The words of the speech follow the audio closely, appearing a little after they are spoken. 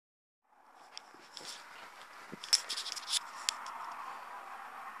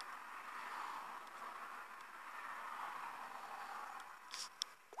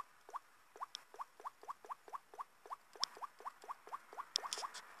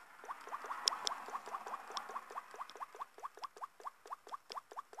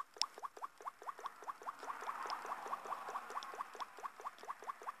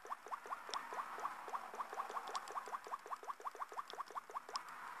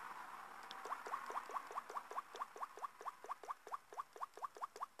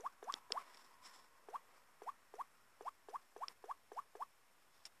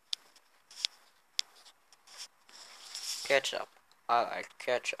ketchup. I like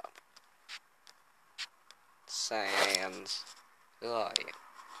ketchup. Sans. Who are you?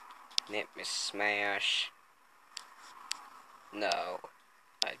 Let me smash. No,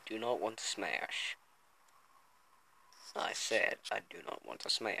 I do not want to smash. I said I do not want to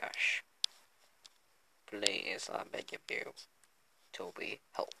smash. Please, I beg of you. Toby,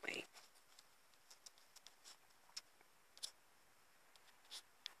 help me.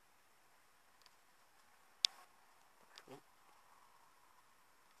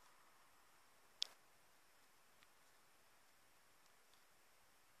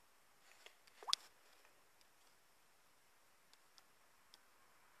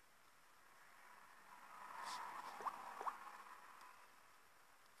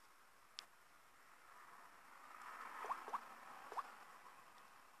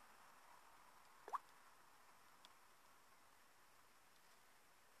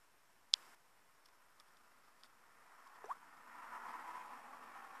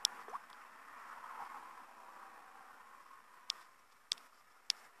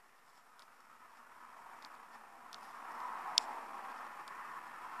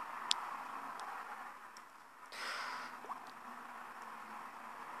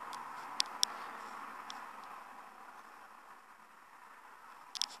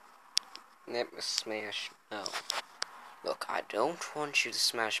 Let me smash. No. Look, I don't want you to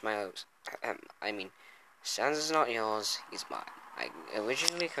smash my hopes. I mean, Sans is not yours, he's mine. I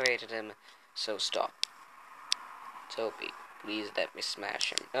originally created him, so stop. Toby, please let me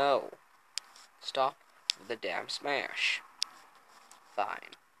smash him. No. Stop the damn smash.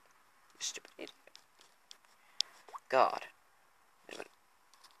 Fine. You stupid idiot. God.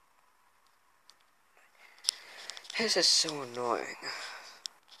 This is so annoying.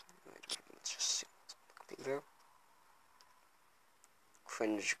 Let's just see what's on the computer.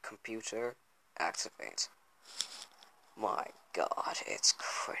 Cringe computer. Activate. My God, it's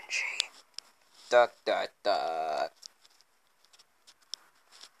cringy.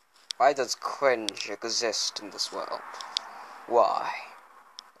 Why does cringe exist in this world? Why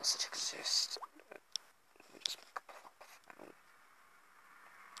does it exist?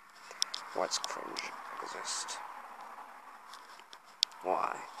 Why does cringe exist?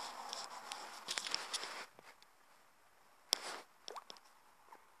 Why?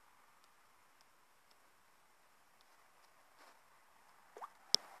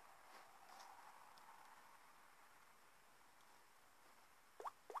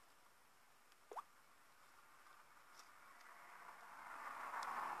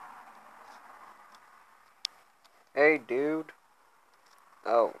 Hey, dude.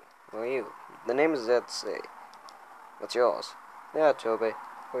 Oh, who are you? The name is Etsy. What's yours? Yeah, Toby.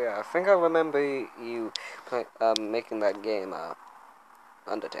 Oh yeah, I think I remember you making that game,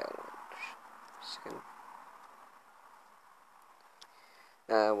 Undertale.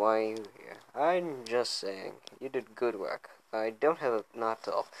 Why are you here? I'm just saying, you did good work. I don't have a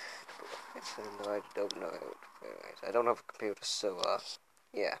laptop, and I don't know. I don't have a computer, so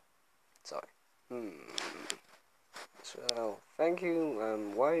yeah. Sorry. So, thank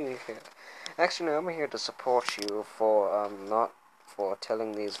you. Why are you here? Actually, I'm here to support you for not for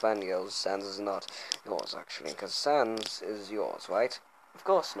telling these fangirls Sans is not yours. Actually, because Sans is yours, right? Of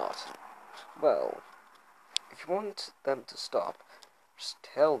course not. Well, if you want them to stop, just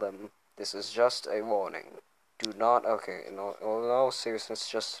tell them this is just a warning. Do not. Okay. In all seriousness,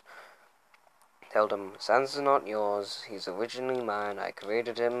 just tell them Sans is not yours. He's originally mine. I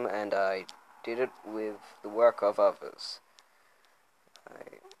created him, and I did it with the work of others.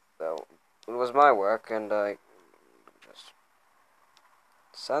 Well, it was my work, and I just...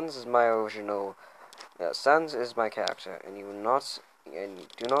 Sans is my original... Sans is my character, and you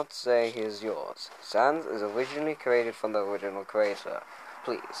do not say he is yours. Sans is originally created from the original creator.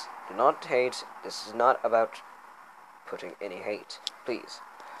 Please, do not hate. This is not about putting any hate. Please,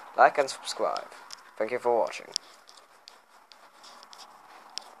 like and subscribe. Thank you for watching.